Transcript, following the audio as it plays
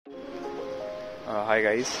Hi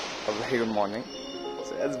guys, a very good morning.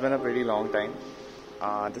 So it's been a pretty long time.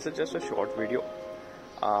 This is just a short video.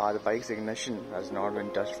 The bike's ignition has not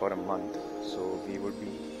been touched for a month, so we would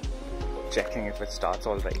be checking if it starts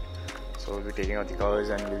alright. So we'll be taking out the covers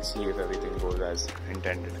and we'll see if everything goes as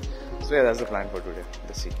intended. So yeah, that's the plan for today.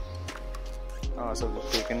 Let's see. So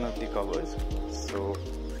we've taken out the covers. So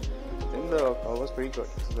I think the cover's pretty good.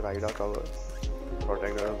 This is the rider cover.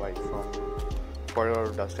 Protect the bike from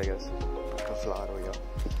whatever dust, I guess. A flower over here.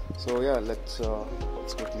 So yeah, let's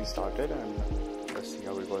quickly start it and let's see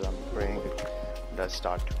how it goes. I'm praying it does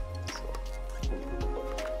start. So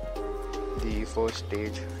the first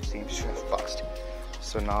stage seems to have passed.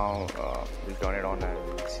 So now we'll turn it on and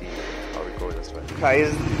we'll see how it goes as well.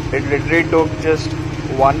 Guys, it literally took just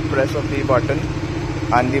one press of the button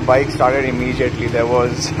and the bike started immediately. There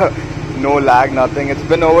was no lag, nothing. It's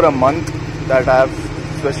been over a month that I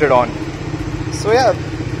have switched it on. So yeah,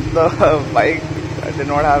 the bike did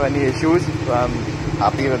not have any issues, so I'm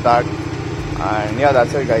happy with that. And yeah,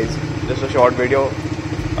 that's it guys, just a short video.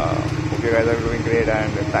 Hope you guys are doing great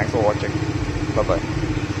and thanks for watching. Bye bye.